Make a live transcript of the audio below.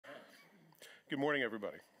Good morning,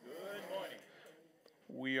 everybody. Good morning.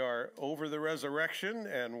 We are over the resurrection,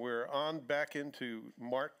 and we're on back into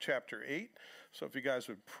Mark chapter 8. So if you guys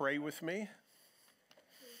would pray with me.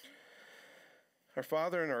 Our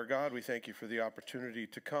Father and our God, we thank you for the opportunity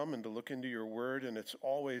to come and to look into your word, and it's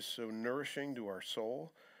always so nourishing to our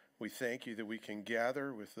soul. We thank you that we can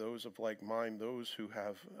gather with those of like mind, those who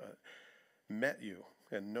have met you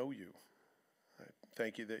and know you. I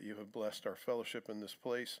thank you that you have blessed our fellowship in this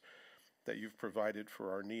place, that you've provided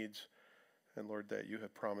for our needs, and Lord, that you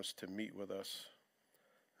have promised to meet with us.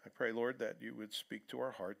 I pray, Lord, that you would speak to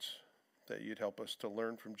our hearts, that you'd help us to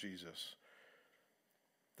learn from Jesus,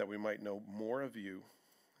 that we might know more of you,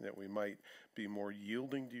 that we might be more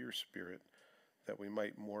yielding to your Spirit, that we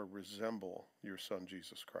might more resemble your Son,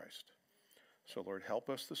 Jesus Christ. So, Lord,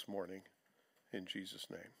 help us this morning in Jesus'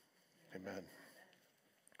 name. Amen.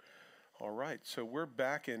 All right, so we're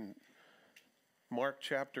back in Mark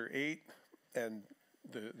chapter 8, and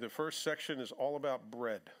the first section is all about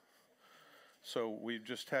bread. So we've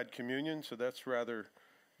just had communion, so that's rather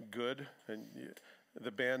good. And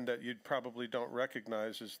the band that you probably don't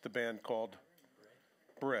recognize is the band called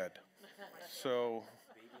Bread. So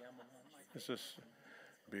is this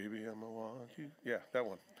Baby I'm a Want You? Yeah, that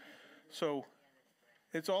one. So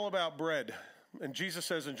it's all about bread. And Jesus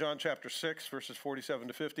says in John chapter 6, verses 47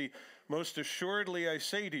 to 50, "Most assuredly I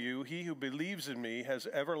say to you, he who believes in me has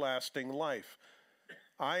everlasting life.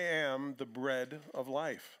 I am the bread of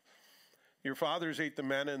life. Your fathers ate the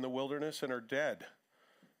manna in the wilderness and are dead.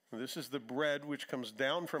 This is the bread which comes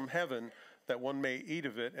down from heaven, that one may eat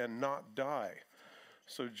of it and not die."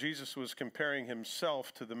 So Jesus was comparing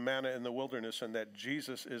himself to the manna in the wilderness, and that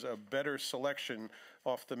Jesus is a better selection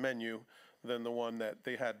off the menu than the one that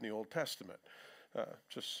they had in the Old Testament.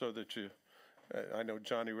 Just so that you, I know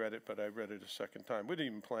Johnny read it, but I read it a second time. We didn't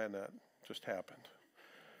even plan that, it just happened.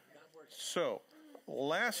 So,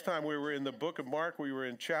 last time we were in the book of Mark, we were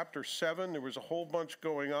in chapter 7. There was a whole bunch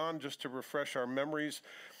going on, just to refresh our memories.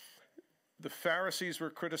 The Pharisees were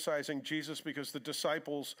criticizing Jesus because the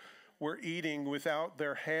disciples were eating without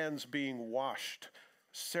their hands being washed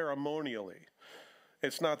ceremonially.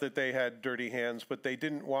 It's not that they had dirty hands, but they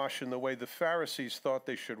didn't wash in the way the Pharisees thought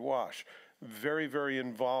they should wash. Very, very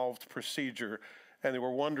involved procedure. And they were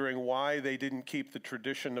wondering why they didn't keep the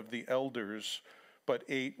tradition of the elders, but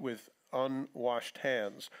ate with unwashed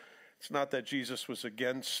hands. It's not that Jesus was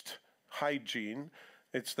against hygiene.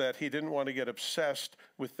 It's that he didn't want to get obsessed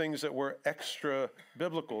with things that were extra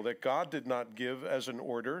biblical, that God did not give as an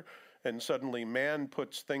order, and suddenly man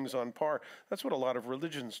puts things on par. That's what a lot of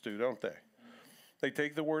religions do, don't they? They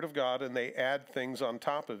take the word of God and they add things on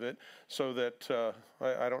top of it so that,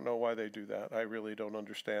 I don't know why they do that. I really don't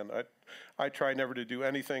understand. I try never to do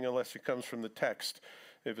anything unless it comes from the text.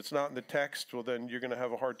 If it's not in the text, well, then you're going to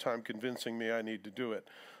have a hard time convincing me I need to do it.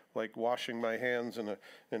 Like washing my hands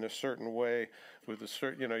in a certain way with a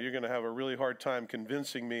certain, you're going to have a really hard time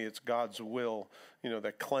convincing me it's God's will,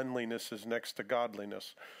 that cleanliness is next to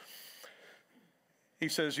godliness. He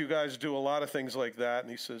says, you guys do a lot of things like that. And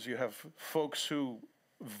he says, you have folks who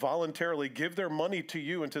voluntarily give their money to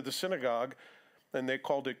you and to the synagogue, and they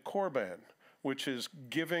called it korban, which is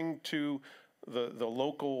giving to the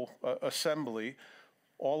local assembly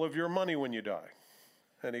all of your money when you die.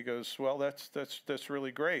 And he goes, well, that's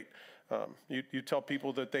really great. You tell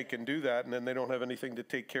people that they can do that, and then they don't have anything to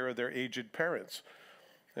take care of their aged parents.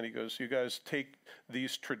 And he goes, you guys take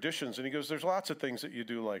these traditions. And he goes, there's lots of things that you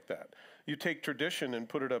do like that. You take tradition and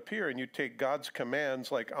put it up here, and you take God's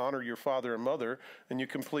commands like honor your father and mother, and you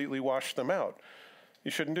completely wash them out.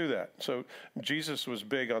 You shouldn't do that. So Jesus was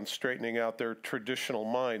big on straightening out their traditional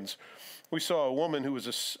minds. We saw a woman who was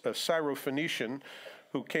a Syrophoenician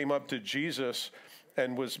who came up to Jesus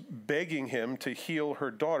and was begging him to heal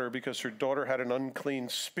her daughter because her daughter had an unclean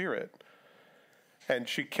spirit. And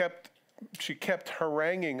she kept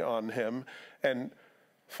haranguing on him, and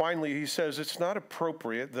finally he says, it's not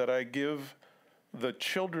appropriate that I give the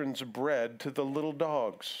children's bread to the little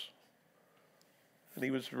dogs. And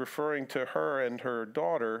he was referring to her and her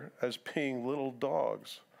daughter as being little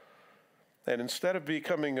dogs. And instead of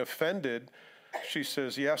becoming offended, she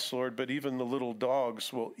says, yes, Lord, but even the little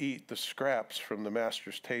dogs will eat the scraps from the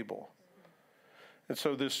master's table. And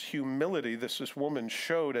so this humility this woman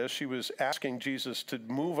showed as she was asking Jesus to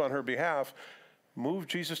move on her behalf, moved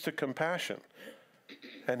Jesus to compassion.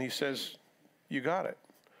 And he says, you got it.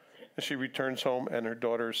 And she returns home and her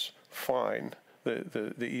daughter's fine.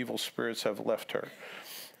 The evil spirits have left her.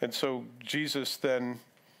 And so Jesus then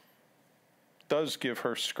does give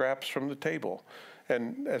her scraps from the table.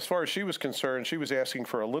 And as far as she was concerned, she was asking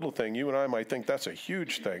for a little thing. You and I might think that's a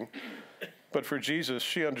huge thing. But for Jesus,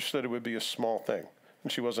 she understood it would be a small thing,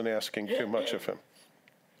 and she wasn't asking too much of him.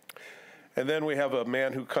 And then we have a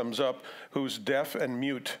man who comes up who's deaf and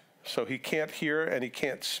mute, so he can't hear and he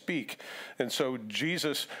can't speak. And so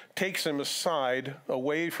Jesus takes him aside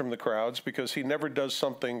away from the crowds because he never does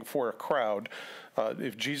something for a crowd.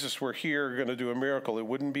 If Jesus were here going to do a miracle, it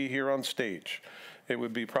wouldn't be here on stage. It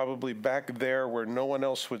would be probably back there where no one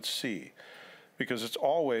else would see. Because it's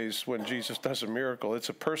always, when Jesus does a miracle, it's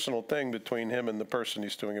a personal thing between him and the person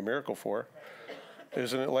he's doing a miracle for.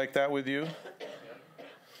 Isn't it like that with you?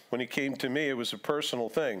 When he came to me, it was a personal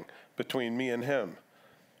thing between me and him,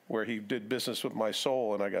 where he did business with my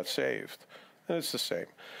soul and I got saved. And it's the same.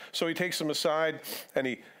 So he takes him aside and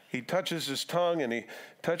he touches his tongue and he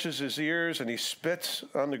touches his ears and he spits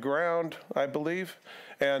on the ground, I believe,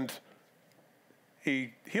 and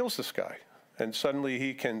he heals this guy. And suddenly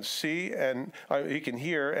he can see and he can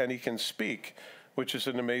hear and he can speak, which is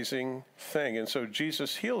an amazing thing. And so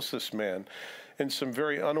Jesus heals this man in some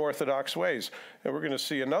very unorthodox ways. And we're going to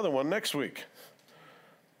see another one next week.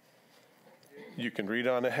 You can read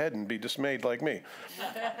on ahead and be dismayed like me.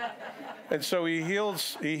 And so he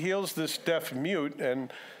heals this deaf mute,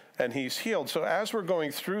 and he's healed. So as we're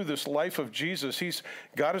going through this life of Jesus, he's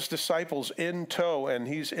got his disciples in tow, and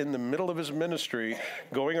he's in the middle of his ministry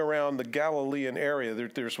going around the Galilean area.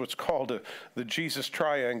 There's what's called the Jesus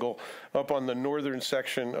Triangle up on the northern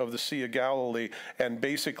section of the Sea of Galilee, and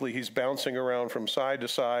basically he's bouncing around from side to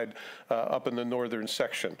side up in the northern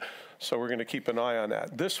section. So we're going to keep an eye on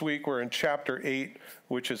that. This week we're in chapter 8,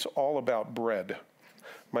 which is all about bread,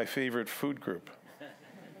 my favorite food group,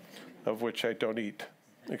 of which I don't eat,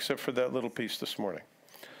 except for that little piece this morning.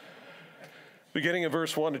 Beginning in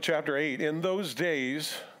verse 1 of chapter 8, in those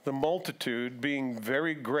days, the multitude being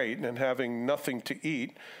very great and having nothing to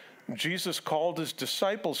eat, Jesus called his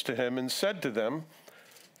disciples to him and said to them,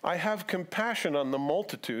 I have compassion on the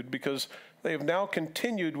multitude because they have now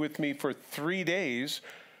continued with me for 3 days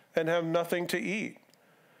and have nothing to eat.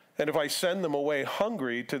 And if I send them away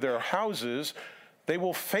hungry to their houses, they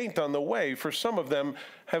will faint on the way, for some of them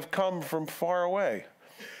have come from far away.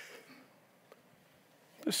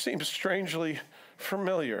 This seems strangely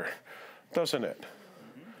familiar, doesn't it?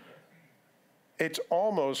 It's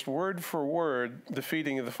almost word for word the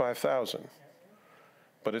feeding of the 5,000.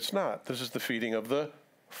 But it's not. This is the feeding of the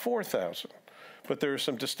 4,000. But there are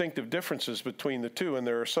some distinctive differences between the two, and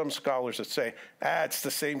there are some scholars that say, it's the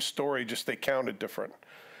same story, just they counted different.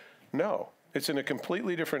 No, it's in a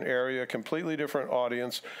completely different area, completely different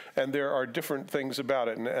audience, and there are different things about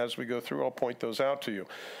it. And as we go through, I'll point those out to you.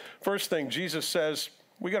 First thing, Jesus says,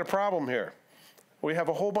 we got a problem here. We have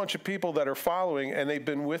a whole bunch of people that are following, and they've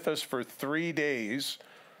been with us for 3 days,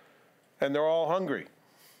 and they're all hungry.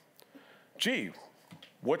 Gee,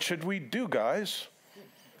 what should we do, guys?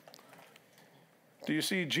 Do you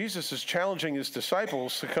see, Jesus is challenging his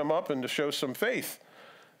disciples to come up and to show some faith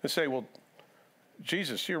and say, well,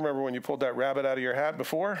 Jesus, you remember when you pulled that rabbit out of your hat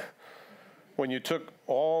before? When you took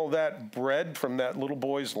all that bread from that little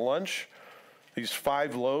boy's lunch, these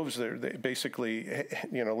 5 loaves, they're basically,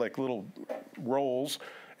 like little rolls,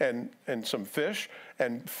 and some fish,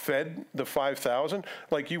 and fed the 5,000.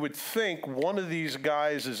 Like, you would think one of these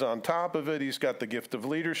guys is on top of it. He's got the gift of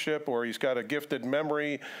leadership, or he's got a gifted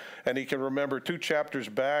memory, and he can remember 2 chapters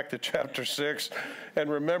back to chapter 6, and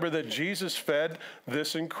remember that Jesus fed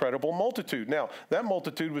this incredible multitude. Now, that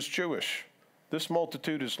multitude was Jewish. This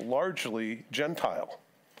multitude is largely Gentile.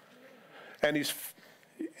 And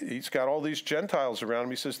he's got all these Gentiles around him.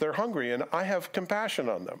 He says, they're hungry, and I have compassion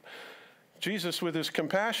on them. Jesus with his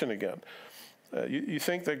compassion again. You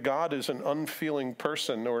think that God is an unfeeling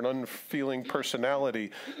person or an unfeeling personality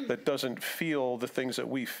that doesn't feel the things that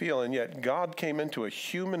we feel, and yet God came into a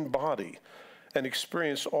human body and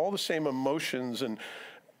experienced all the same emotions and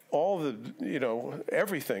all the,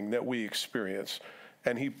 everything that we experience.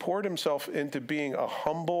 And he poured himself into being a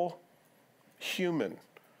humble human,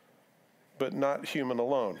 but not human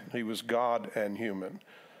alone. He was God and human,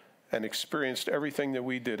 and experienced everything that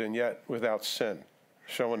we did, and yet without sin,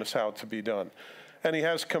 showing us how to be done. And he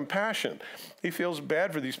has compassion. He feels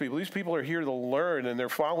bad for these people. These people are here to learn, and they're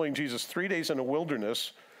following Jesus 3 days in the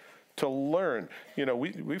wilderness to learn.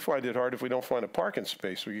 We find it hard if we don't find a parking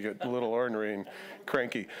space. We get a little ornery and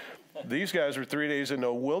cranky. These guys were 3 days in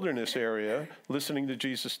a wilderness area listening to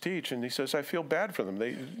Jesus teach, and he says, I feel bad for them.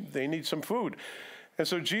 They need some food. And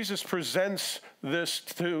so Jesus presents this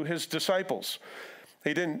to his disciples.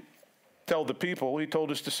 He didn't tell the people, he told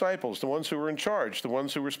his disciples, the ones who were in charge, the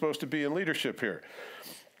ones who were supposed to be in leadership here.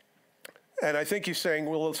 And I think he's saying,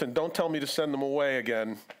 well, listen, don't tell me to send them away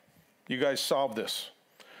again. You guys solve this.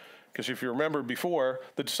 Because if you remember before,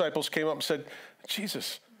 the disciples came up and said,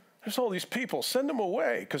 Jesus, there's all these people, send them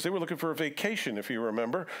away. Because they were looking for a vacation, if you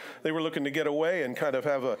remember. They were looking to get away and kind of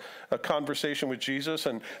have a conversation with Jesus,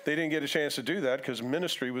 and they didn't get a chance to do that because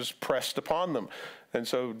ministry was pressed upon them. And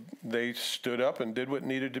so they stood up and did what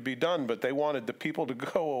needed to be done, but they wanted the people to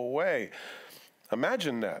go away.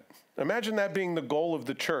 Imagine that. Imagine that being the goal of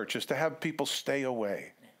the church, is to have people stay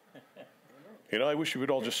away. You know, I wish you would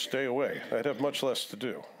all just stay away. I'd have much less to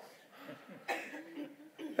do.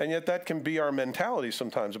 And yet that can be our mentality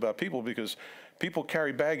sometimes about people, because people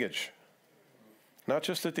carry baggage. Not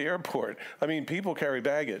just at the airport. I mean, people carry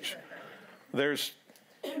baggage. There's,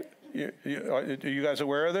 are you guys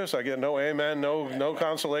aware of this? I get no amen, no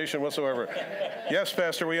consolation whatsoever. Yes,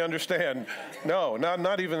 Pastor, we understand. No,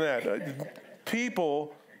 not even that.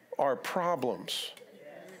 People are problems.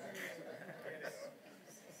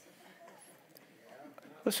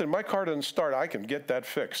 Listen, my car doesn't start. I can get that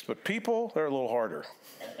fixed. But people, they're a little harder.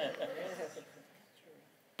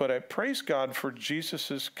 But I praise God for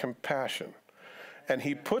Jesus' compassion. And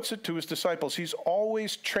he puts it to his disciples. He's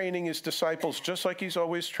always training his disciples just like he's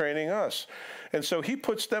always training us. And so he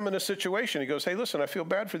puts them in a situation. He goes, hey, listen, I feel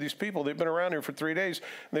bad for these people. They've been around here for 3 days,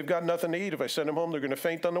 and they've got nothing to eat. If I send them home, they're going to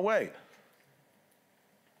faint on the way.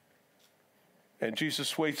 And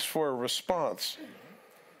Jesus waits for a response.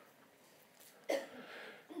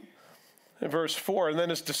 In verse 4, and then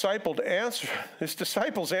his disciples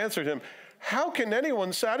answered him, how can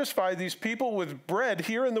anyone satisfy these people with bread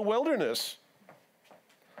here in the wilderness?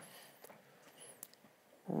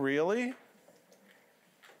 Really?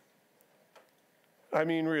 I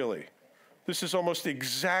mean, really. This is almost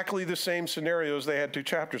exactly the same scenarios they had 2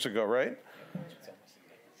 chapters ago, right?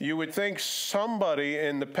 You would think somebody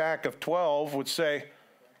in the pack of 12 would say,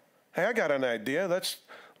 hey, I got an idea.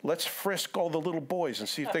 Let's frisk all the little boys and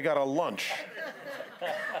see if they got a lunch.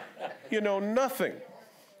 You know, nothing.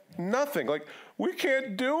 Nothing. Like, we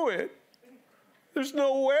can't do it. There's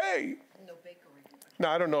no way. No bakery.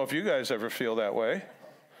 Now, I don't know if you guys ever feel that way.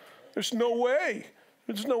 There's no way.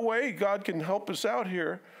 There's no way God can help us out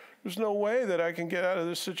here. There's no way that I can get out of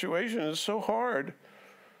this situation. It's so hard.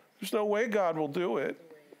 There's no way God will do it.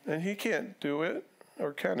 And he can't do it.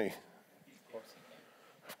 Or can he?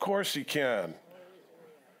 Of course he can.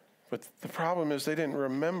 But the problem is they didn't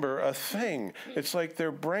remember a thing. It's like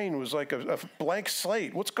their brain was like a blank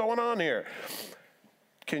slate. What's going on here?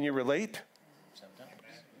 Can you relate? Sometimes.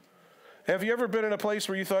 Have you ever been in a place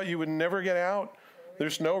where you thought you would never get out?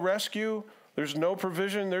 There's no rescue. There's no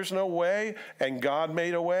provision. There's no way. And God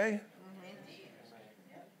made a way?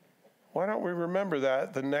 Why don't we remember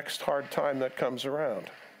that the next hard time that comes around?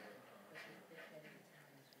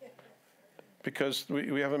 Because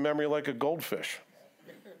we have a memory like a goldfish.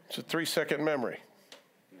 It's a 3-second memory,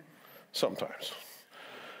 sometimes.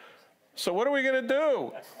 So what are we going to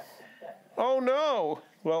do? Oh, no.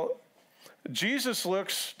 Well, Jesus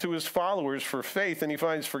looks to his followers for faith, and he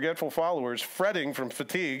finds forgetful followers fretting from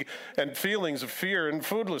fatigue and feelings of fear and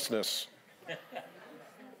foodlessness.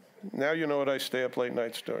 Now you know what I stay up late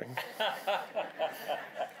nights doing.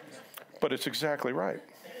 But it's exactly right.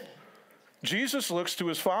 Jesus looks to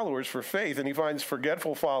his followers for faith, and he finds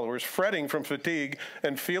forgetful followers fretting from fatigue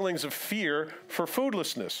and feelings of fear for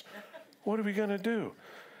foodlessness. What are we going to do?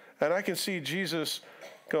 And I can see Jesus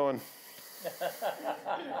going,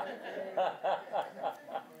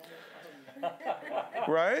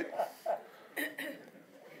 right?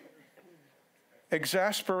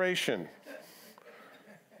 Exasperation.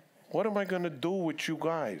 What am I going to do with you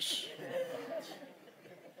guys?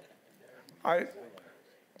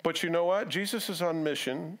 But you know what? Jesus is on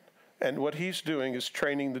mission, and what he's doing is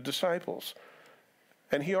training the disciples.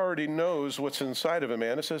 And he already knows what's inside of a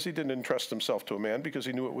man. It says he didn't entrust himself to a man because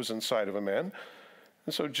he knew it was inside of a man.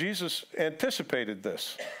 And so Jesus anticipated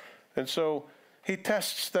this. And so he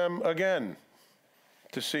tests them again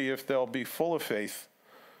to see if they'll be full of faith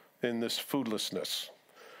in this foodlessness.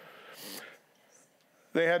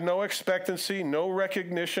 They had no expectancy, no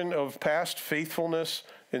recognition of past faithfulness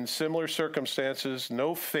in similar circumstances,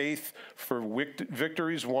 no faith for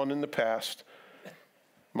victories won in the past,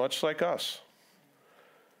 much like us.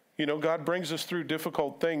 You know, God brings us through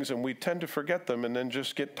difficult things, and we tend to forget them and then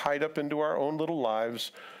just get tied up into our own little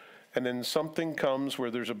lives, and then something comes where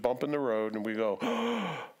there's a bump in the road, and we go,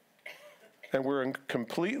 and we're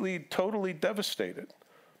completely, totally devastated.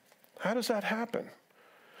 How does that happen?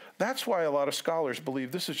 That's why a lot of scholars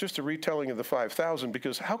believe this is just a retelling of the 5,000,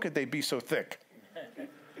 because how could they be so thick?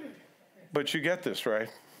 But you get this, right?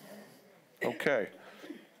 Okay.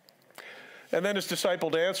 And then his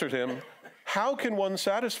disciples answered him, how can one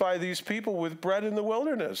satisfy these people with bread in the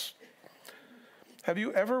wilderness? Have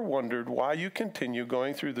you ever wondered why you continue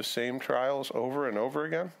going through the same trials over and over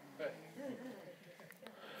again?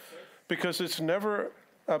 Because it's never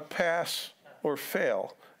a pass or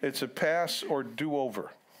fail. It's a pass or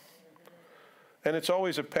do-over. And it's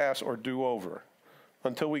always a pass or do-over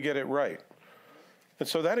until we get it right. And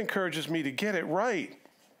so that encourages me to get it right,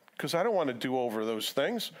 because I don't want to do over those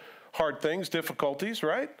things, hard things, difficulties,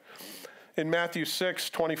 right? In Matthew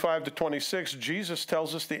 6:25-26, Jesus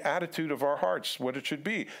tells us the attitude of our hearts, what it should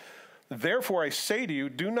be. Therefore, I say to you,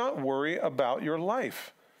 do not worry about your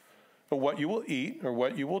life, or what you will eat, or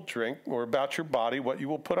what you will drink, or about your body, what you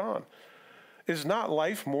will put on. Is not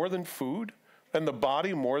life more than food, and the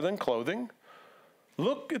body more than clothing?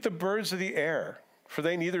 Look at the birds of the air, for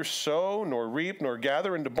they neither sow, nor reap, nor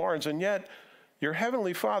gather into barns, and yet your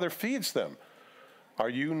heavenly Father feeds them. Are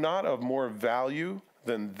you not of more value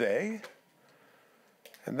than they?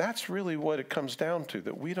 And that's really what it comes down to,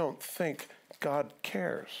 that we don't think God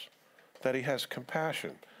cares, that he has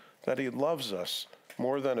compassion, that he loves us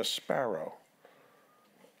more than a sparrow.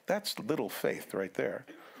 That's little faith right there.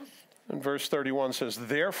 And verse 31 says,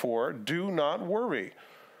 therefore, do not worry,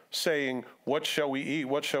 saying, what shall we eat,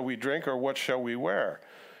 what shall we drink, or what shall we wear?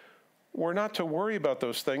 We're not to worry about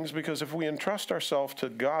those things, because if we entrust ourselves to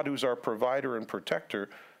God, who's our provider and protector,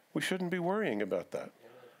 we shouldn't be worrying about that,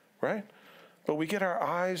 right? But we get our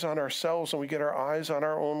eyes on ourselves, and we get our eyes on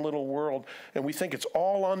our own little world, and we think it's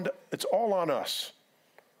all on us.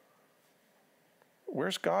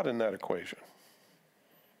 Where's God in that equation?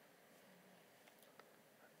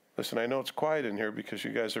 Listen, I know it's quiet in here because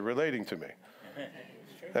you guys are relating to me.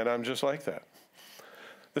 And I'm just like that.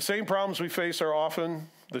 The same problems we face are often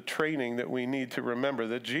the training that we need to remember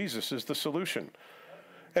that Jesus is the solution.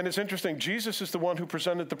 And it's interesting, Jesus is the one who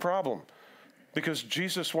presented the problem, because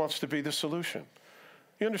Jesus wants to be the solution.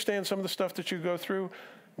 You understand some of the stuff that you go through?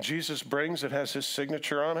 Jesus brings, it has his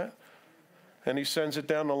signature on it, and he sends it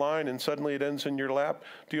down the line, and suddenly it ends in your lap.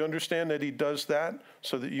 Do you understand that he does that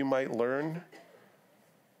so that you might learn?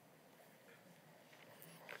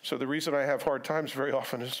 So the reason I have hard times very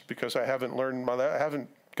often is because I haven't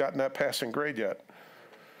gotten that passing grade yet.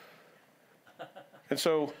 And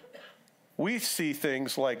so we see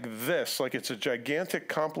things like this, like it's a gigantic,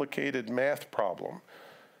 complicated math problem.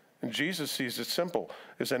 And Jesus sees it simple.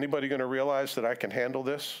 Is anybody going to realize that I can handle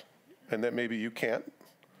this and that maybe you can't?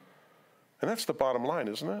 And that's the bottom line,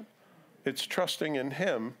 isn't it? It's trusting in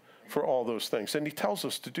him for all those things. And he tells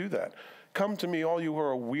us to do that. Come to me, all you who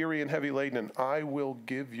are weary and heavy laden, and I will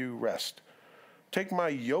give you rest. Take my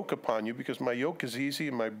yoke upon you, because my yoke is easy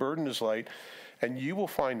and my burden is light, and you will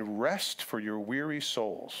find rest for your weary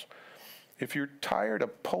souls. If you're tired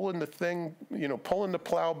of pulling the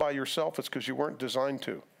plow by yourself, it's because you weren't designed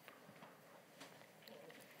to.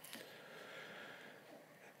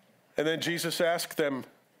 And then Jesus asked them,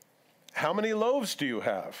 how many loaves do you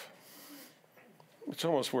have? It's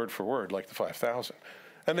almost word for word, like the 5,000.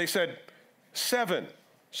 And they said, 7.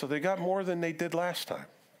 So they got more than they did last time.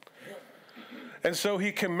 And so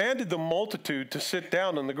he commanded the multitude to sit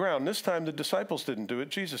down on the ground. This time the disciples didn't do it,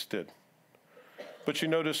 Jesus did. But you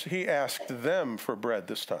notice he asked them for bread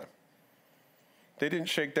this time. They didn't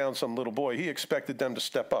shake down some little boy. He expected them to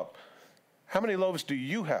step up. How many loaves do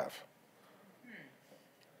you have?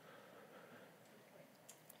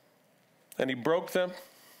 And he broke them.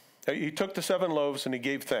 He took the 7 loaves and he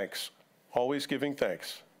gave thanks, always giving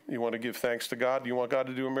thanks. You want to give thanks to God? You want God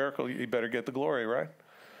to do a miracle? You better get the glory, right?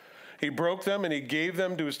 He broke them and he gave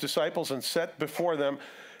them to his disciples and set before them,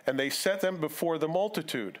 and they set them before the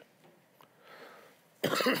multitude.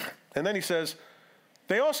 And then he says,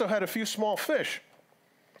 they also had a few small fish.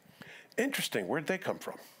 Interesting, where'd they come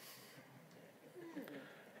from?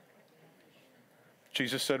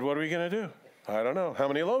 Jesus said, what are we going to do? I don't know. How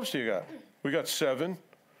many loaves do you got? We got 7.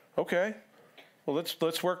 Okay. Well,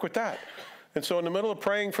 let's work with that. And so in the middle of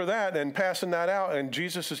praying for that and passing that out, and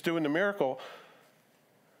Jesus is doing the miracle,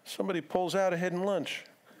 somebody pulls out a hidden lunch.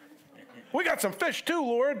 We got some fish too,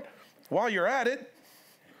 Lord, while you're at it.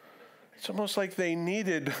 It's almost like they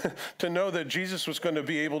needed to know that Jesus was going to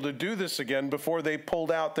be able to do this again before they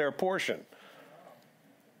pulled out their portion.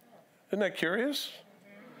 Isn't that curious?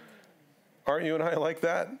 Aren't you and I like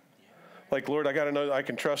that? Like, Lord, I got to know I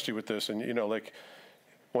can trust you with this. And, like,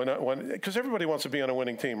 because everybody wants to be on a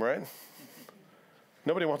winning team, right?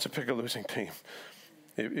 Nobody wants to pick a losing team.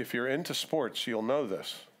 If you're into sports, you'll know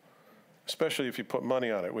this, especially if you put money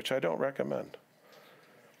on it, which I don't recommend.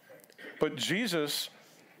 But Jesus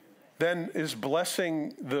then is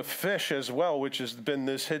blessing the fish as well, which has been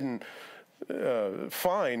this hidden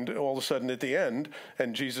find all of a sudden at the end.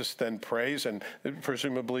 And Jesus then prays and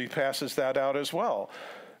presumably passes that out as well.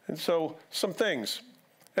 And so some things.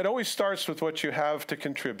 It always starts with what you have to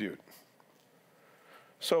contribute.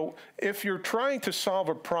 So if you're trying to solve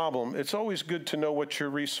a problem, it's always good to know what your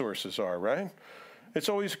resources are, right? It's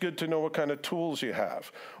always good to know what kind of tools you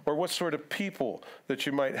have or what sort of people that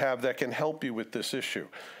you might have that can help you with this issue.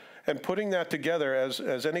 And putting that together,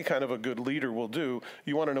 as any kind of a good leader will do,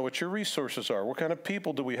 you want to know what your resources are. What kind of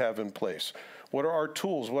people do we have in place? What are our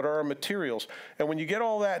tools? What are our materials? And when you get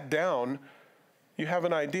all that down, you have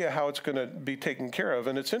an idea how it's going to be taken care of.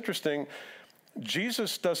 And it's interesting,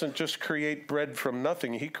 Jesus doesn't just create bread from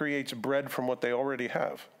nothing. He creates bread from what they already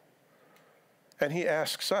have. And he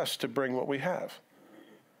asks us to bring what we have.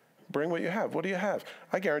 Bring what you have. What do you have?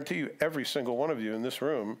 I guarantee you, every single one of you in this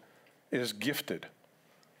room is gifted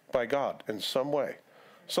by God in some way.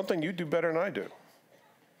 Something you do better than I do.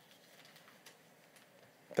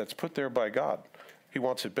 That's put there by God. He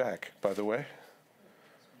wants it back, by the way.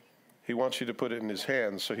 He wants you to put it in his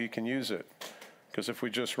hands so he can use it. Because if we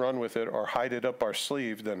just run with it or hide it up our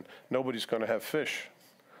sleeve, then nobody's going to have fish.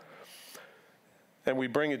 And we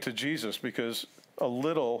bring it to Jesus because a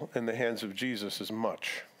little in the hands of Jesus is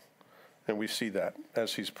much. And we see that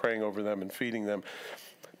as he's praying over them and feeding them.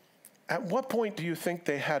 At what point do you think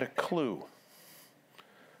they had a clue?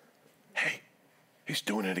 Hey, he's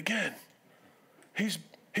doing it again. He's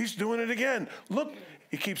doing it again. Look,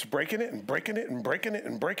 he keeps breaking it and breaking it and breaking it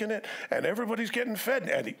and breaking it, and everybody's getting fed.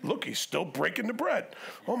 And look, he's still breaking the bread.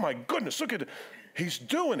 Oh my goodness, look at it. He's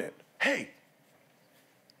doing it. Hey,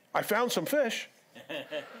 I found some fish.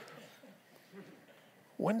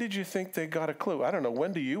 When did you think they got a clue? I don't know.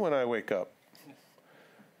 When do you and I wake up?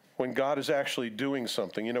 When God is actually doing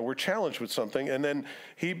something. You know, we're challenged with something, and then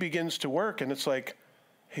he begins to work, and it's like,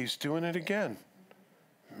 he's doing it again.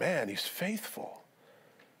 Man, he's faithful.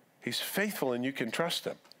 He's faithful, and you can trust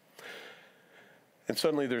him. And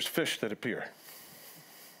suddenly there's fish that appear.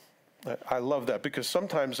 I love that, because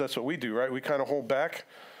sometimes that's what we do, right? We kind of hold back.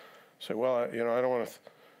 Say, well, you know, I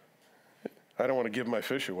don't want to give my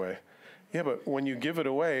fish away. Yeah, but when you give it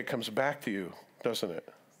away, it comes back to you, doesn't it?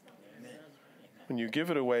 When you give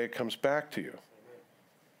it away, it comes back to you.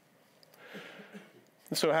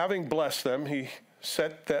 And so having blessed them, he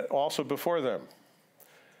set that also before them.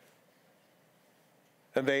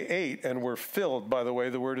 And they ate and were filled. By the way,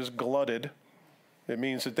 the word is glutted. It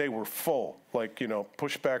means that they were full. Like, you know,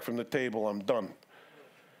 push back from the table, I'm done.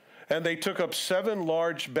 And they took up 7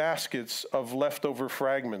 large baskets of leftover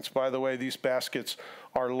fragments. By the way, these baskets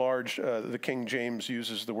are large. The King James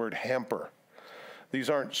uses the word hamper. These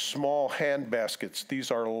aren't small hand baskets.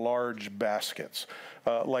 These are large baskets,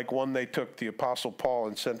 like one they took the Apostle Paul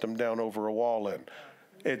and sent him down over a wall in.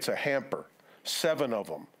 It's a hamper, 7 of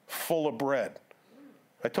them, full of bread.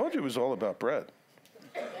 I told you it was all about bread.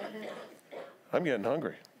 I'm getting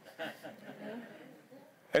hungry.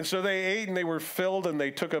 And so they ate and they were filled, and they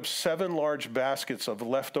took up 7 large baskets of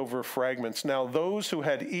leftover fragments. Now those who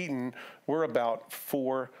had eaten were about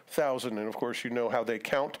 4,000. And of course, you know how they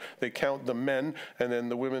count. They count the men, and then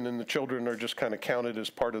the women and the children are just kind of counted as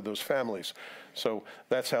part of those families. So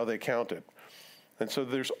that's how they count it. And so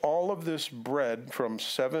there's all of this bread from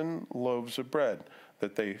 7 loaves of bread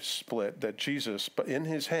that they split, that Jesus, in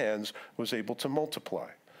his hands, was able to multiply.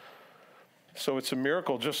 So it's a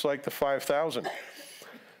miracle, just like the 5,000.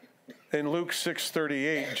 In Luke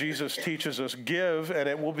 6:38, Jesus teaches us, give and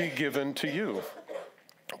it will be given to you.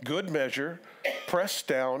 Good measure, pressed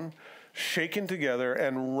down, shaken together,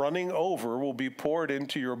 and running over will be poured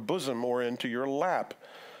into your bosom or into your lap.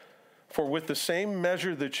 For with the same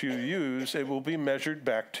measure that you use, it will be measured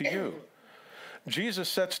back to you. Jesus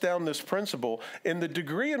sets down this principle. In the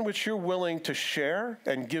degree in which you're willing to share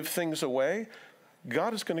and give things away,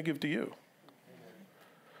 God is going to give to you.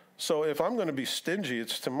 So if I'm going to be stingy,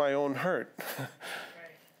 it's to my own hurt.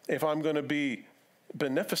 If I'm going to be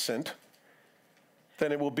beneficent,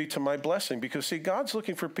 then it will be to my blessing. Because, see, God's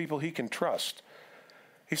looking for people he can trust.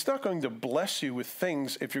 He's not going to bless you with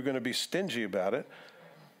things if you're going to be stingy about it.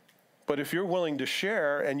 But if you're willing to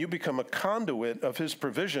share and you become a conduit of his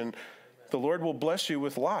provision, the Lord will bless you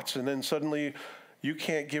with lots. And then suddenly you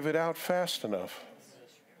can't give it out fast enough.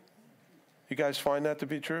 You guys find that to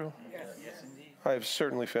be true? Yes. I have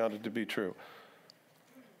certainly found it to be true.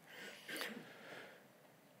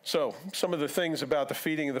 So, some of the things about the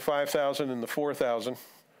feeding of the 5,000 and the 4,000.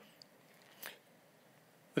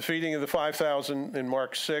 The feeding of the 5,000 in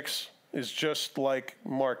Mark 6 is just like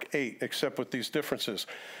Mark 8, except with these differences.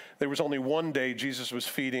 There was only one day Jesus was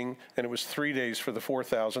feeding, and it was 3 days for the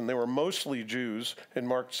 4,000. They were mostly Jews in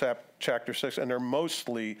Mark chapter 6, and they're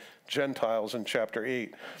mostly Gentiles in chapter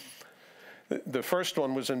 8. The first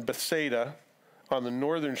one was in Bethsaida, on the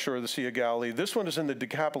northern shore of the Sea of Galilee. This one is in the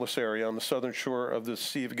Decapolis area on the southern shore of the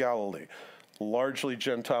Sea of Galilee, largely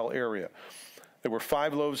Gentile area. There were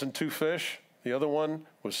 5 loaves and 2 fish. The other one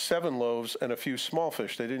was 7 loaves and a few small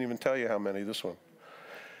fish. They didn't even tell you how many, this one.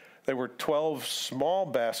 There were 12 small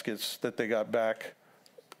baskets that they got back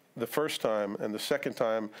the first time, and the second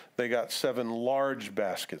time they got 7 large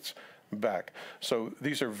baskets back. So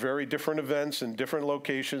these are very different events in different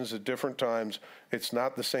locations at different times. It's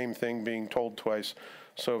not the same thing being told twice.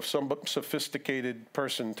 So if some sophisticated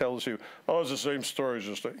person tells you, oh, it's the same story,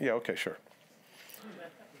 just yeah, okay, sure.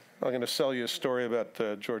 I'm going to sell you a story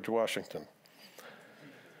about George Washington.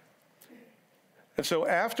 And so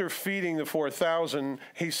after feeding the 4,000,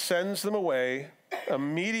 he sends them away,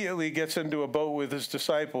 immediately gets into a boat with his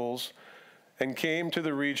disciples, and came to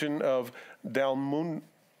the region of Dalmunatha.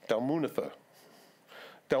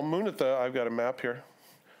 Dalmunatha, I've got a map here.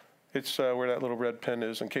 It's where that little red pen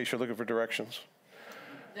is, in case you're looking for directions.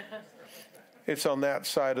 It's on that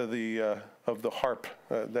side of the harp.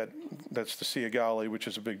 That's the Sea of Galilee, which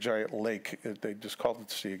is a big giant lake. They just called it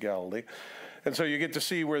the Sea of Galilee. And so you get to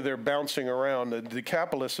see where they're bouncing around. The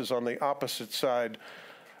Decapolis is on the opposite side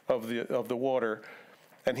of the water,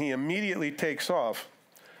 and he immediately takes off.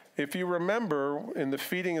 If you remember, in the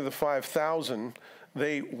feeding of the 5,000,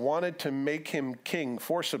 they wanted to make him king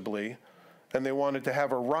forcibly, and they wanted to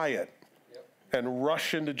have a riot and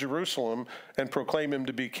rush into Jerusalem and proclaim him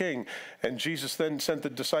to be king. And Jesus then sent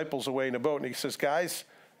the disciples away in a boat, and he says, guys,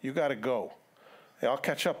 you got to go. I'll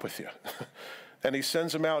catch up with you. And he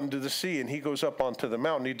sends them out into the sea, and he goes up onto the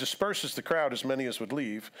mountain. He disperses the crowd, as many as would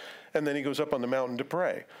leave, and then he goes up on the mountain to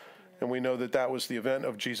pray. And we know that that was the event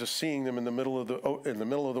of Jesus seeing them in the middle of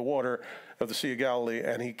the water of the Sea of Galilee,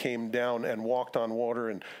 and he came down and walked on water.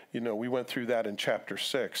 And we went through that in chapter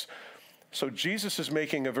 6. So Jesus is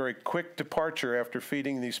making a very quick departure after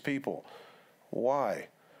feeding these people. Why?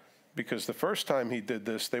 Because the first time he did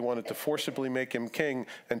this, they wanted to forcibly make him king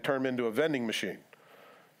and turn him into a vending machine,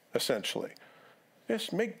 essentially.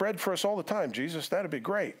 Yes, make bread for us all the time, Jesus. That'd be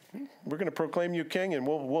great. We're going to proclaim you king, and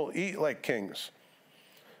we'll eat like kings.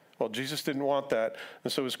 Well, Jesus didn't want that,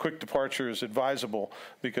 and so his quick departure is advisable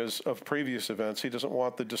because of previous events. He doesn't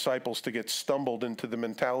want the disciples to get stumbled into the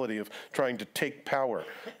mentality of trying to take power,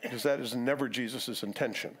 because that is never Jesus'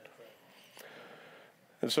 intention.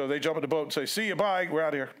 And so they jump in the boat and say, see you, bye, we're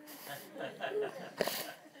out of here.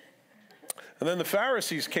 And then the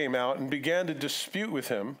Pharisees came out and began to dispute with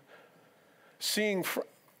him, seeing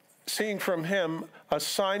from him a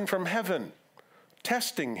sign from heaven,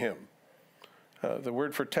 testing him. The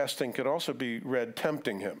word for testing could also be read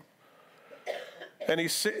tempting him. And he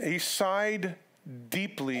sighed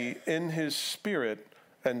deeply in his spirit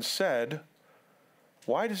and said,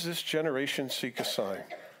 why does this generation seek a sign?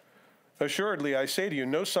 Assuredly, I say to you,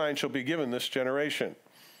 no sign shall be given this generation.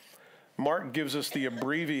 Mark gives us the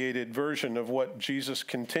abbreviated version of what Jesus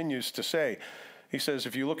continues to say. He says,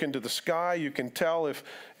 if you look into the sky, you can tell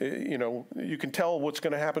you can tell what's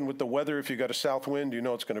going to happen with the weather. If you got a south wind, you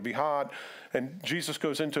know it's going to be hot. And Jesus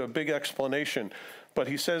goes into a big explanation. But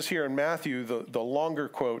he says here in Matthew, the longer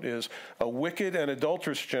quote is, a wicked and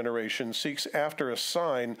adulterous generation seeks after a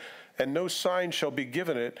sign, and no sign shall be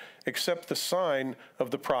given it except the sign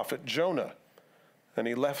of the prophet Jonah. And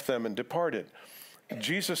he left them and departed.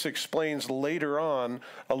 Jesus explains later on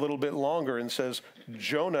a little bit longer and says,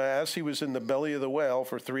 Jonah, as he was in the belly of the whale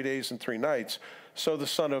for 3 days and 3 nights, so the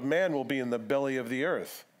Son of Man will be in the belly of the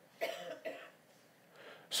earth.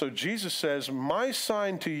 So Jesus says, my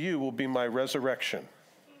sign to you will be my resurrection.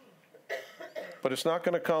 But it's not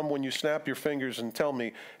going to come when you snap your fingers and tell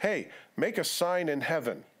me, hey, make a sign in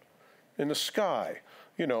heaven, in the sky,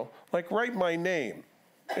 like write my name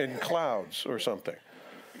in clouds or something.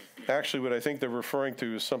 Actually, what I think they're referring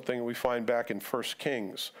to is something we find back in 1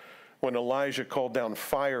 Kings, when Elijah called down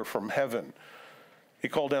fire from heaven. He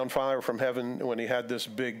called down fire from heaven when he had this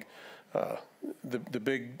big, the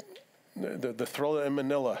throne in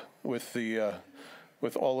Manila with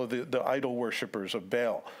all of the idol worshipers of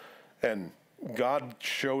Baal, and God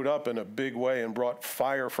showed up in a big way and brought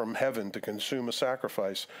fire from heaven to consume a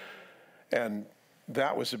sacrifice, and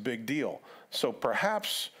that was a big deal. So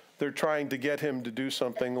perhaps they're trying to get him to do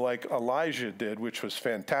something like Elijah did, which was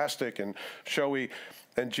fantastic and showy.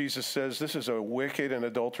 And Jesus says, this is a wicked and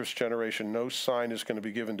adulterous generation. No sign is going to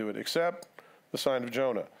be given to it except the sign of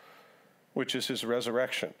Jonah, which is his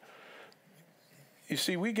resurrection. You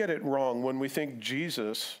see, we get it wrong when we think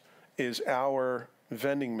Jesus is our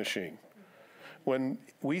vending machine. When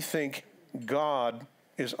we think God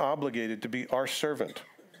is obligated to be our servant.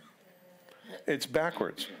 It's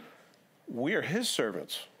backwards. We are his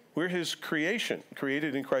servants. We're his creation,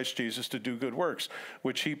 created in Christ Jesus to do good works,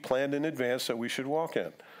 which he planned in advance that we should walk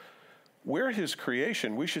in. We're his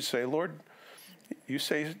creation. We should say, Lord, you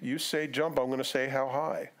say jump, I'm going to say how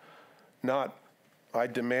high. Not, I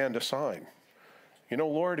demand a sign. You know,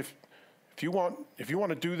 Lord, if you want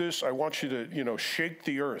to do this, I want you to, shake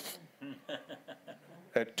the earth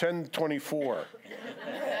at 10:24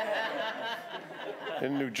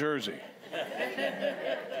 in New Jersey.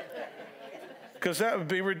 Because that would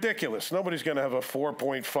be ridiculous. Nobody's going to have a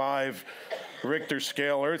 4.5 Richter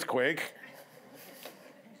scale earthquake.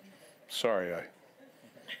 Sorry,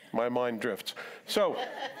 my mind drifts. So,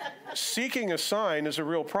 seeking a sign is a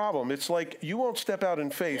real problem. It's like you won't step out in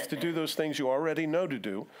faith to do those things you already know to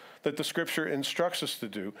do, that the Scripture instructs us to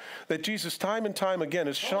do, that Jesus time and time again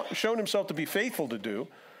has shown himself to be faithful to do.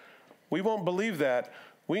 We won't believe that.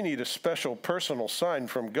 We need a special personal sign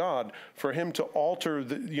from God for him to alter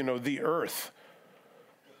the earth.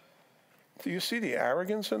 Do you see the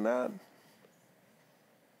arrogance in that?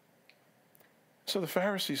 So the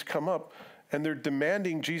Pharisees come up and they're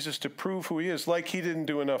demanding Jesus to prove who he is, like he didn't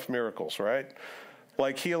do enough miracles, right?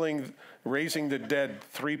 Like healing, raising the dead,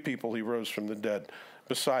 3 people he rose from the dead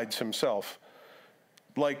besides himself.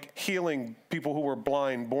 Like healing people who were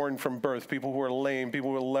blind, born from birth, people who were lame,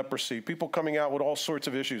 people with leprosy, people coming out with all sorts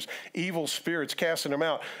of issues, evil spirits, casting them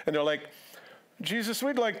out. And they're like, Jesus,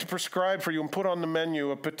 we'd like to prescribe for you and put on the menu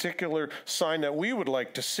a particular sign that we would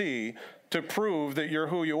like to see to prove that you're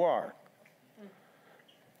who you are.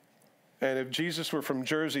 And if Jesus were from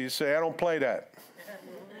Jersey, he'd say, I don't play that.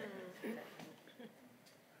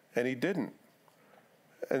 And he didn't.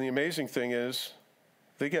 And the amazing thing is,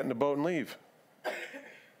 they get in the boat and leave.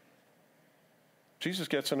 Jesus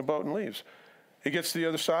gets in the boat and leaves. He gets to the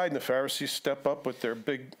other side, and the Pharisees step up with their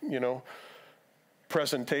big,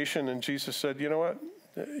 presentation, and Jesus said, you know what?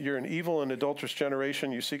 You're an evil and adulterous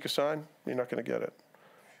generation. You seek a sign, you're not going to get it.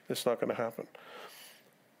 It's not going to happen.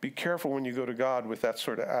 Be careful when you go to God with that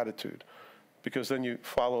sort of attitude, because then you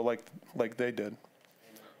follow like they did.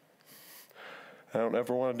 I don't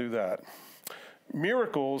ever want to do that.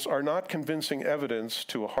 Miracles are not convincing evidence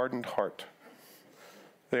to a hardened heart.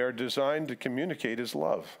 They are designed to communicate his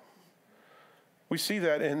love. We see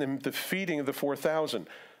that in the feeding of the 4,000.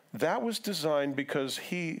 That was designed because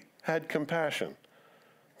he had compassion.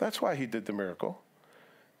 That's why he did the miracle.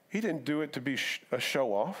 He didn't do it to be a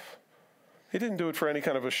show-off. He didn't do it for any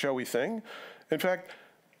kind of a showy thing. In fact,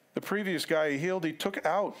 the previous guy he healed, he took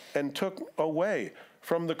out and took away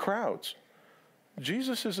from the crowds.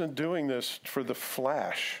 Jesus isn't doing this for the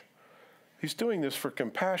flash. He's doing this for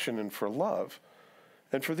compassion and for love.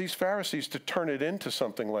 And for these Pharisees to turn it into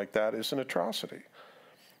something like that is an atrocity.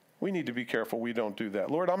 We need to be careful we don't do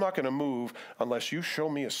that. Lord, I'm not going to move unless you show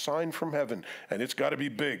me a sign from heaven, and it's got to be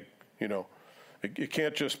big, It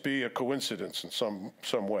can't just be a coincidence in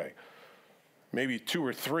some way. Maybe 2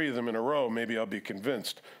 or 3 of them in a row, maybe I'll be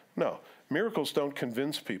convinced. No, miracles don't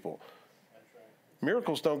convince people.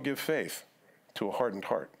 Miracles don't give faith to a hardened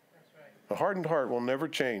heart. A hardened heart will never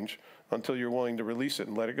change until you're willing to release it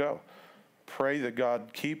and let it go. Pray that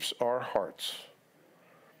God keeps our hearts.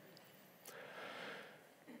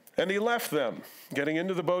 And he left them. Getting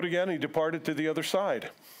into the boat again, he departed to the other side.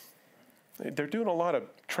 They're doing a lot of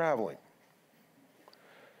traveling.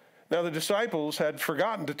 Now the disciples had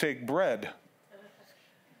forgotten to take bread,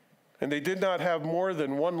 and they did not have more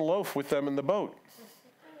than 1 loaf with them in the boat.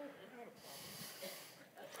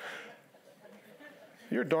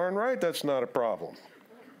 You're darn right that's not a problem.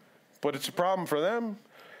 But it's a problem for them,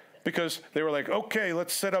 because they were like, okay,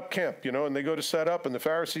 let's set up camp, and they go to set up, and the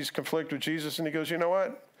Pharisees conflict with Jesus, and he goes, you know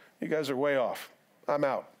what? You guys are way off. I'm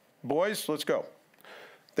out. Boys, let's go.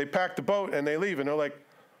 They pack the boat, and they leave, and they're like,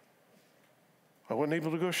 I wasn't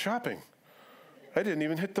able to go shopping. I didn't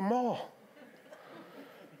even hit the mall.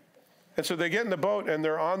 And so they get in the boat, and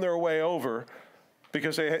they're on their way over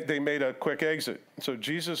because they made a quick exit. So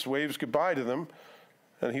Jesus waves goodbye to them,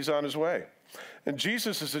 and he's on his way. And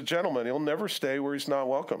Jesus is a gentleman. He'll never stay where he's not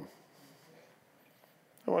welcome.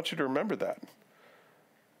 I want you to remember that.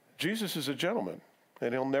 Jesus is a gentleman,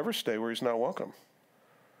 and he'll never stay where he's not welcome.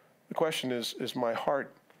 The question is my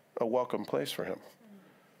heart a welcome place for him?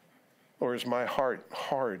 Or is my heart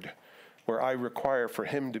hard, where I require for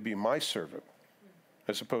him to be my servant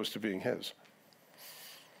as opposed to being his?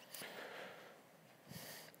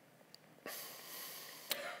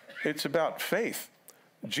 It's about faith.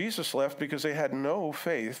 Jesus left because they had no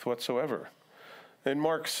faith whatsoever. In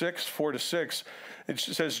Mark 6, 4-6, it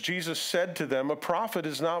says, Jesus said to them, a prophet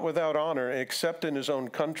is not without honor except in his own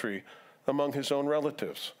country, among his own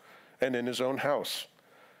relatives, and in his own house.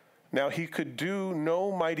 Now, he could do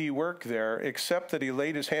no mighty work there except that he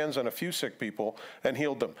laid his hands on a few sick people and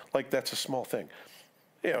healed them. Like, that's a small thing.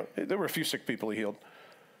 You know, there were a few sick people he healed.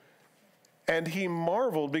 And he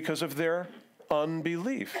marveled because of their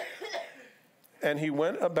unbelief. And he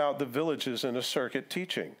went about the villages in a circuit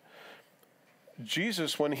teaching.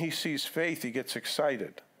 Jesus, when he sees faith, he gets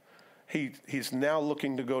excited. He's now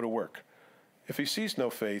looking to go to work. If he sees no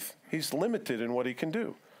faith, he's limited in what he can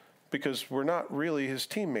do because we're not really his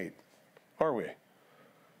teammate, are we?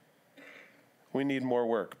 We need more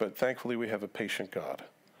work, but thankfully we have a patient God.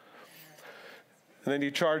 And then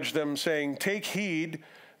he charged them, saying, "Take heed,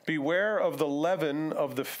 beware of the leaven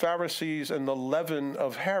of the Pharisees and the leaven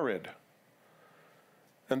of Herod."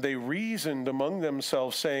 And they reasoned among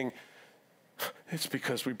themselves, saying, "It's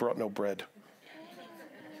because we brought no bread."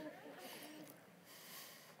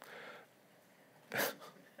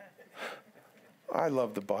 I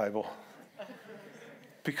love the Bible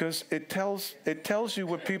because it tells you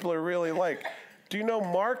what people are really like. Do you know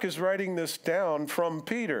Mark is writing this down from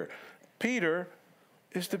Peter? Peter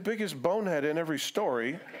is the biggest bonehead in every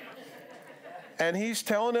story, and he's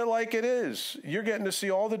telling it like it is. You're getting to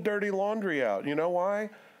see all the dirty laundry out. You know why?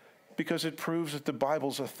 Because it proves that the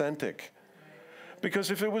Bible's authentic.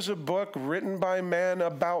 Because if it was a book written by man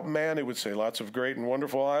about man, it would say lots of great and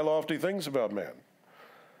wonderful, high, lofty things about man.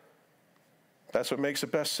 That's what makes a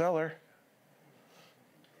bestseller.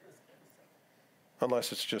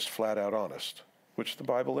 Unless it's just flat out honest, which the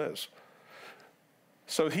Bible is.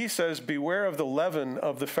 So he says, beware of the leaven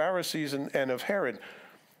of the Pharisees and of Herod.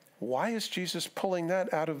 Why is Jesus pulling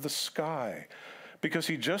that out of the sky? Because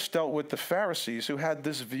he just dealt with the Pharisees who had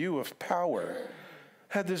this view of power,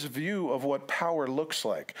 had this view of what power looks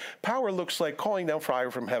like. Power looks like calling down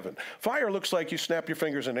fire from heaven. Fire looks like you snap your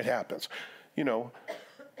fingers and it happens. You know,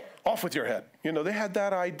 off with your head. You know, they had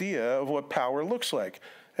that idea of what power looks like.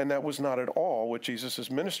 And that was not at all what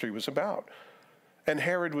Jesus' ministry was about. And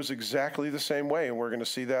Herod was exactly the same way. And we're going to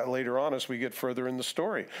see that later on as we get further in the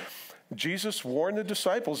story. Jesus warned the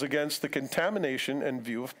disciples against the contamination and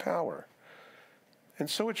view of power. And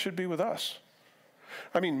so it should be with us.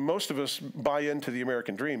 I mean, most of us buy into the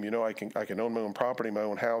American dream. You know, I can own my own property, my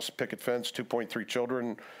own house, picket fence, 2.3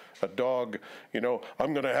 children, a dog. You know,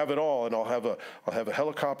 I'm going to have it all, and I'll have a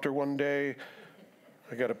helicopter one day.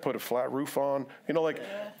 I got to put a flat roof on. You know, like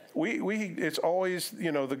it's always,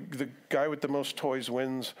 you know, the guy with the most toys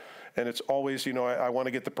wins, and it's always, you know, I want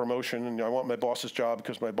to get the promotion, and I want my boss's job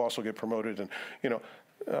because my boss will get promoted, and you know,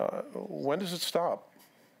 when does it stop?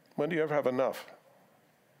 When do you ever have enough?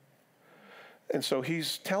 And so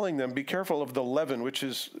he's telling them, be careful of the leaven, which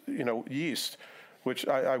is, you know, yeast, which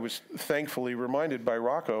I was thankfully reminded by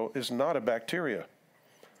Rocco is not a bacteria.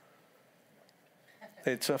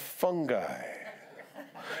 It's a fungi.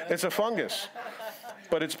 It's a fungus.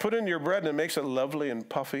 But it's put in your bread and it makes it lovely and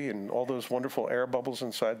puffy and all those wonderful air bubbles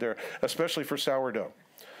inside there, especially for sourdough.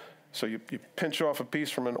 So you pinch off a piece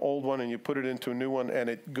from an old one and you put it into a new one and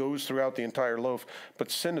it goes throughout the entire loaf. But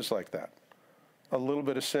sin is like that. A little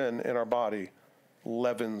bit of sin in our body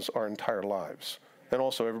leavens our entire lives and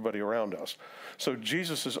also everybody around us. So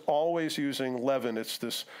Jesus is always using leaven. It's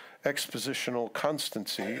this expositional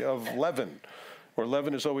constancy of leaven, where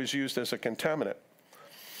leaven is always used as a contaminant.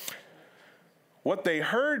 What they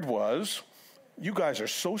heard was, you guys are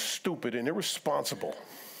so stupid and irresponsible.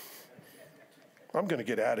 I'm going to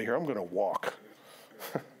get out of here. I'm going to walk.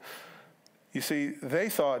 You see, they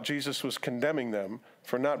thought Jesus was condemning them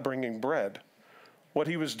for not bringing bread. What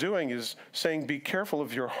he was doing is saying, be careful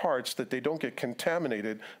of your hearts that they don't get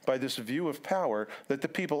contaminated by this view of power that the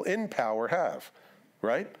people in power have,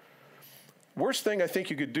 right? Worst thing I think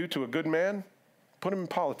you could do to a good man, put him in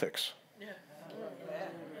politics.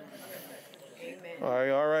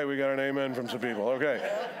 All right, we got an amen from some people. Okay.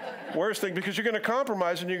 Worst thing, because you're going to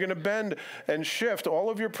compromise and you're going to bend and shift.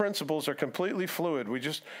 All of your principles are completely fluid.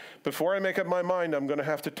 Before I make up my mind, I'm going to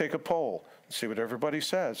have to take a poll and see what everybody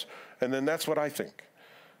says. And then that's what I think.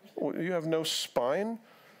 You have no spine.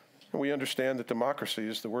 We understand that democracy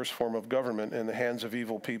is the worst form of government in the hands of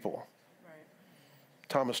evil people. Right.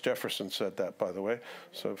 Thomas Jefferson said that, by the way.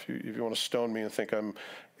 So if you want to stone me and think I'm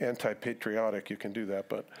anti-patriotic, you can do that.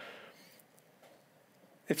 But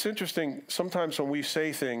it's interesting, sometimes when we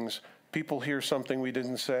say things, people hear something we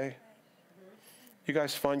didn't say. You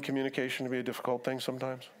guys find communication to be a difficult thing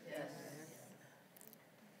sometimes? Yes.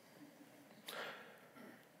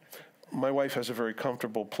 My wife has a very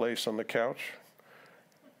comfortable place on the couch,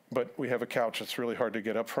 but we have a couch that's really hard to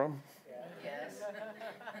get up from. Yes.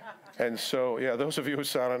 And so, yeah, those of you who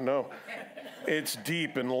sat on know, it's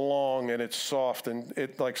deep and long and it's soft and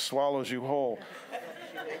it like swallows you whole.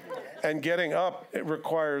 And getting up, it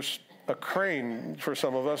requires a crane for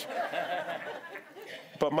some of us.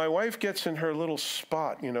 But my wife gets in her little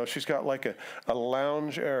spot, you know. She's got like a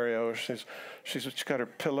lounge area where she's got her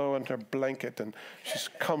pillow and her blanket, and she's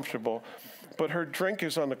comfortable. But her drink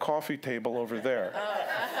is on the coffee table over there.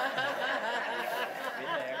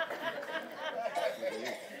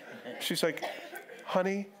 She's like,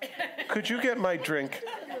 honey, could you get my drink?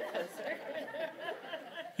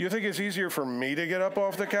 You think it's easier for me to get up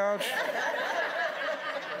off the couch?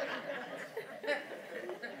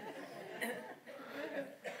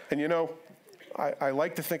 And you know, I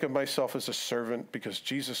like to think of myself as a servant because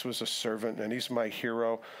Jesus was a servant and he's my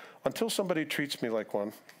hero until somebody treats me like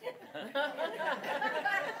one.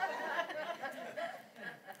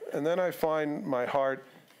 And then I find my heart,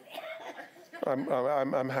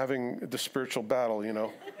 I'm having the spiritual battle, you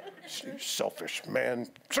know. You selfish man,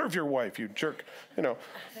 serve your wife, you jerk, you know.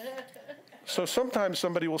 So sometimes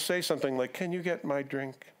somebody will say something like, can you get my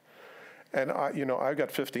drink? And I've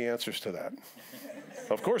got 50 answers to that.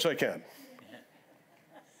 Of course I can.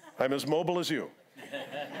 I'm as mobile as you.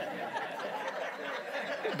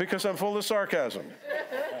 Because I'm full of sarcasm.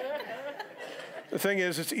 The thing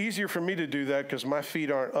is, it's easier for me to do that because my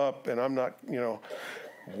feet aren't up and I'm not,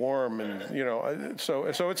 warm and, so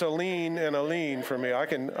it's a lean for me. I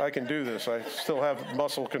can do this. I still have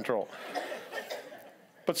muscle control.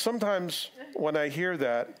 But sometimes when I hear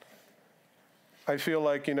that, I feel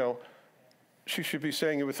like, she should be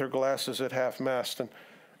saying it with her glasses at half-mast and,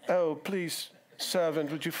 oh, please,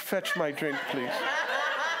 servant, would you fetch my drink, please?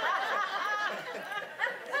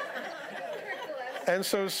 And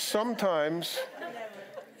so sometimes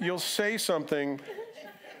you'll say something,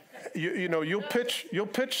 you'll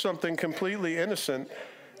pitch something completely innocent,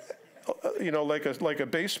 like a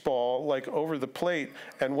baseball, like over the plate,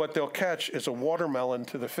 and what they'll catch is a watermelon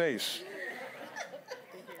to the face.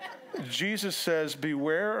 Jesus says,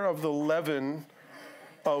 beware of the leaven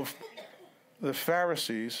of the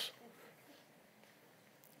Pharisees.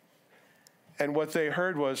 And what they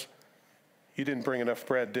heard was, you didn't bring enough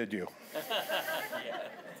bread, did you?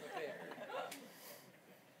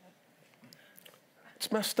 It's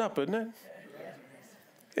messed up, isn't it?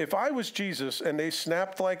 If I was Jesus and they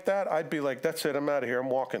snapped like that, I'd be like, that's it, I'm out of here, I'm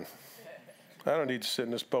walking. I don't need to sit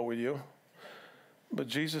in this boat with you. But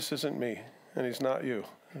Jesus isn't me, and he's not you.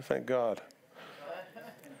 Thank God.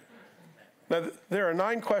 Now, there are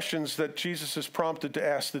 9 questions that Jesus is prompted to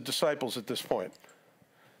ask the disciples at this point.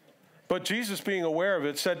 But Jesus, being aware of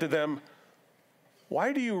it, said to them,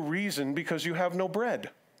 why do you reason because you have no bread?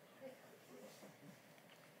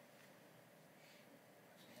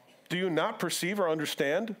 Do you not perceive or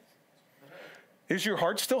understand? Is your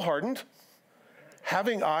heart still hardened?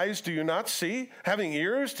 Having eyes, do you not see? Having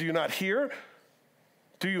ears, do you not hear?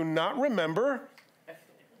 Do you not remember?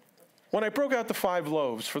 When I broke out the 5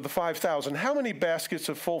 loaves for the 5,000, how many baskets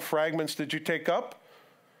of full fragments did you take up?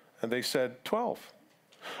 And they said, 12.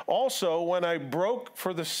 Also, when I broke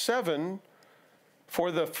for the 7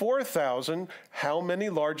 for the 4,000, how many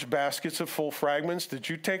large baskets of full fragments did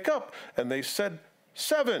you take up? And they said,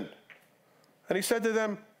 7. And he said to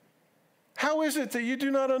them, how is it that you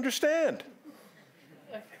do not understand?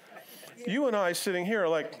 You and I sitting here are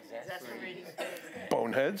like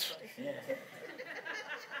boneheads.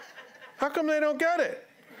 How come they don't get it?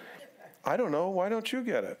 I don't know. Why don't you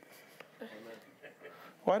get it?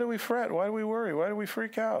 Why do we fret? Why do we worry? Why do we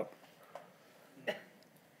freak out?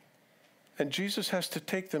 And Jesus has to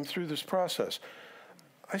take them through this process.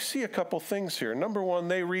 I see a couple things here. Number one,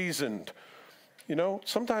 they reasoned.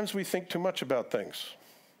 Sometimes we think too much about things.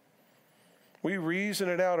 We reason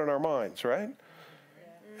it out in our minds, right?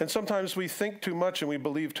 And sometimes we think too much and we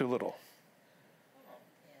believe too little.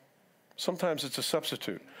 Sometimes it's a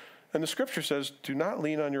substitute. And the scripture says, do not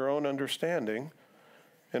lean on your own understanding.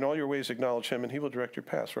 In all your ways acknowledge him and he will direct your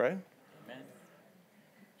paths, right? Amen.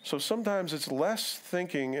 So sometimes it's less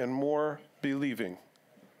thinking and more believing.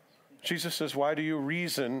 Jesus says, why do you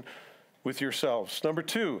reason with yourselves? Number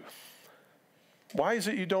 2, why is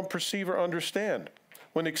it you don't perceive or understand?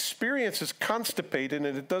 When experience is constipated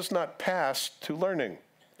and it does not pass to learning.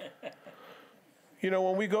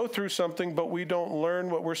 When we go through something but we don't learn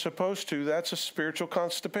what we're supposed to, that's a spiritual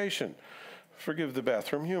constipation. Forgive the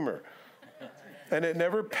bathroom humor. And it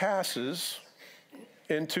never passes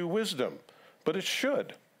into wisdom, but it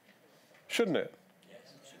should, shouldn't it?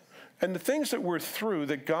 And the things that we're through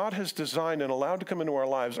that God has designed and allowed to come into our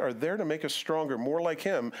lives are there to make us stronger, more like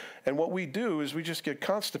him. And what we do is we just get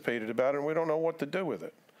constipated about it and we don't know what to do with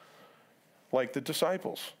it. Like the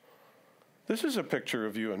disciples. This is a picture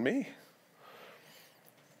of you and me.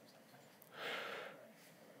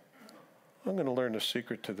 I'm going to learn the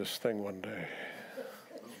secret to this thing one day.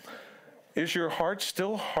 Is your heart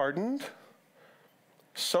still hardened?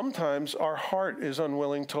 Sometimes our heart is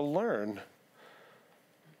unwilling to learn.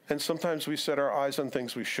 And sometimes we set our eyes on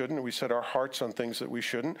things we shouldn't. We set our hearts on things that we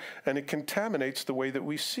shouldn't. And it contaminates the way that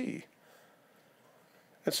we see.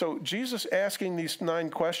 And so Jesus asking these 9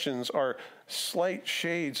 questions are slight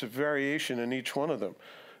shades of variation in each one of them.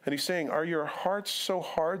 And he's saying, are your hearts so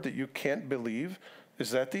hard that you can't believe?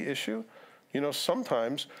 Is that the issue? You know,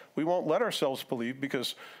 sometimes we won't let ourselves believe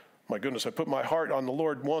because, my goodness, I put my heart on the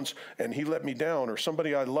Lord once and he let me down, or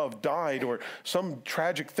somebody I love died, or some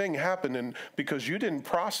tragic thing happened, and because you didn't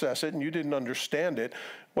process it and you didn't understand it,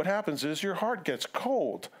 what happens is your heart gets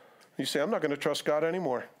cold. You say, I'm not going to trust God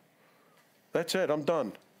anymore. That's it, I'm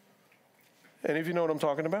done. Any of you know what I'm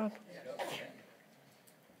talking about?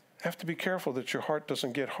 Have to be careful that your heart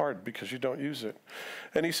doesn't get hard because you don't use it.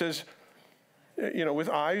 And he says, you know, with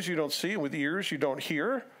eyes you don't see, and with ears you don't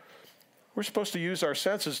hear. We're supposed to use our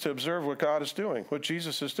senses to observe what God is doing, what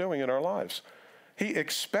Jesus is doing in our lives. He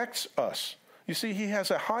expects us. You see, he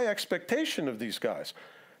has a high expectation of these guys.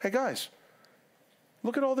 Hey, guys,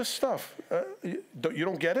 look at all this stuff. You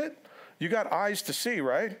don't get it? You got eyes to see,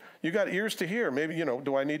 right? You got ears to hear. Maybe, you know,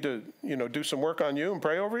 do I need to, you know, do some work on you and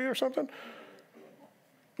pray over you or something?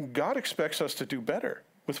 God expects us to do better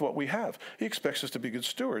with what we have. He expects us to be good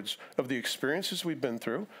stewards of the experiences we've been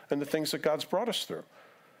through and the things that God's brought us through.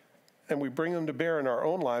 And we bring them to bear in our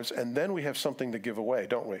own lives, and then we have something to give away,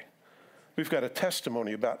 don't we? We've got a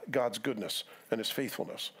testimony about God's goodness and his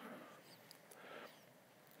faithfulness.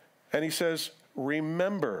 And he says,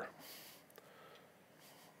 remember.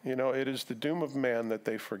 You know, it is the doom of man that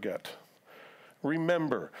they forget.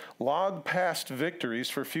 Remember, log past victories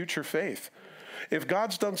for future faith. If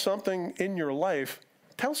God's done something in your life,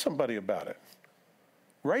 tell somebody about it.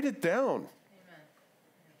 Write it down. Amen.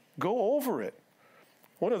 Go over it.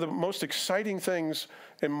 One of the most exciting things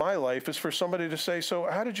in my life is for somebody to say, so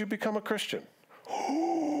how did you become a Christian?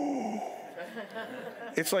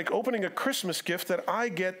 It's like opening a Christmas gift that I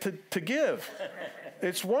get to give.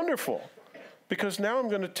 It's wonderful. Because now I'm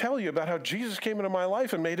going to tell you about how Jesus came into my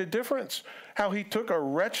life and made a difference. How he took a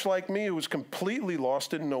wretch like me who was completely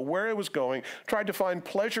lost, didn't know where I was going, tried to find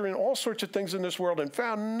pleasure in all sorts of things in this world and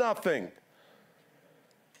found nothing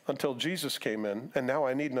until Jesus came in, and now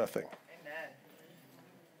I need nothing.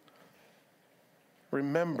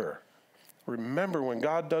 Amen. Remember when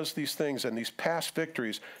God does these things and these past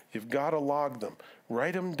victories, you've got to log them,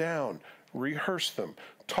 write them down, rehearse them,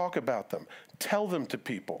 talk about them, tell them to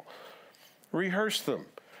people. Rehearse them,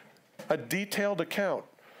 a detailed account.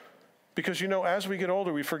 Because, you know, as we get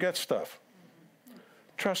older, we forget stuff.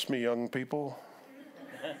 Trust me, young people.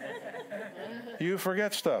 You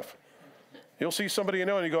forget stuff. You'll see somebody you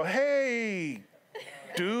know and you go, hey,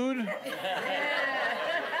 dude.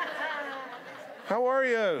 How are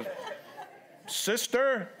you,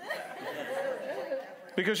 sister?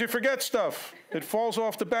 Because you forget stuff. It falls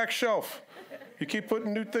off the back shelf. You keep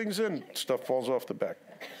putting new things in, stuff falls off the back.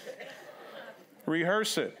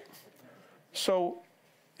 Rehearse it. So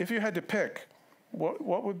if you had to pick,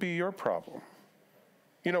 what would be your problem?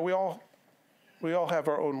 You know, we all have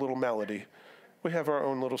our own little malady. We have our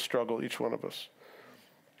own little struggle, each one of us.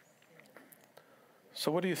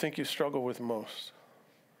 So what do you think you struggle with most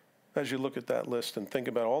as you look at that list and think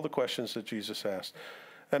about all the questions that Jesus asked?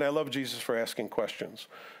 And I love Jesus for asking questions,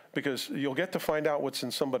 because you'll get to find out what's in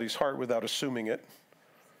somebody's heart without assuming it.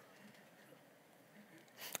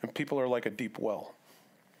 And people are like a deep well.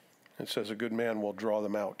 It says a good man will draw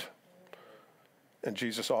them out. And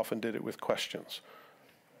Jesus often did it with questions.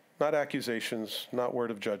 Not accusations, not word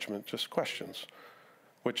of judgment, just questions,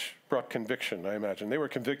 which brought conviction, I imagine. They were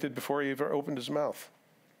convicted before he ever opened his mouth.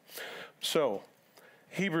 So,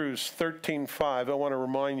 Hebrews 13:5, I want to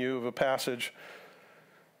remind you of a passage.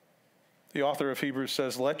 The author of Hebrews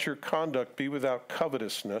says, let your conduct be without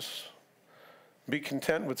covetousness. Be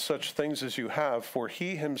content with such things as you have, for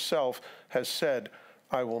he himself has said,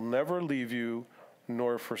 I will never leave you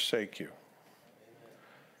nor forsake you.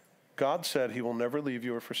 God said he will never leave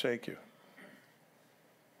you or forsake you.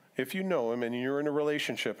 If you know him and you're in a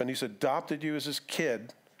relationship and he's adopted you as his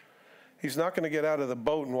kid, he's not going to get out of the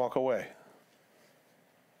boat and walk away.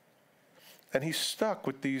 And he's stuck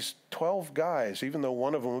with these 12 guys, even though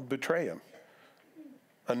one of them would betray him.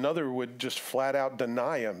 Another would just flat out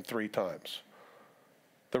deny him 3 times.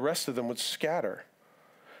 The rest of them would scatter.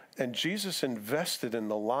 And Jesus invested in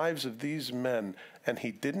the lives of these men, and he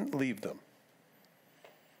didn't leave them.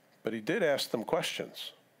 But he did ask them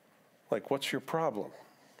questions, like, what's your problem?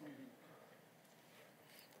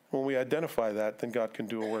 When we identify that, then God can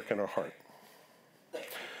do a work in our heart.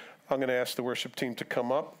 I'm going to ask the worship team to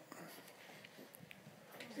come up.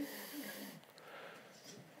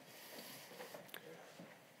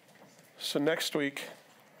 So next week,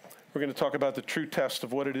 we're going to talk about the true test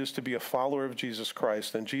of what it is to be a follower of Jesus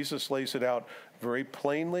Christ. And Jesus lays it out very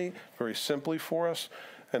plainly, very simply for us,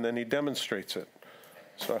 and then he demonstrates it.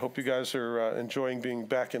 So I hope you guys are enjoying being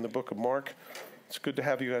back in the book of Mark. It's good to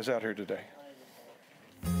have you guys out here today.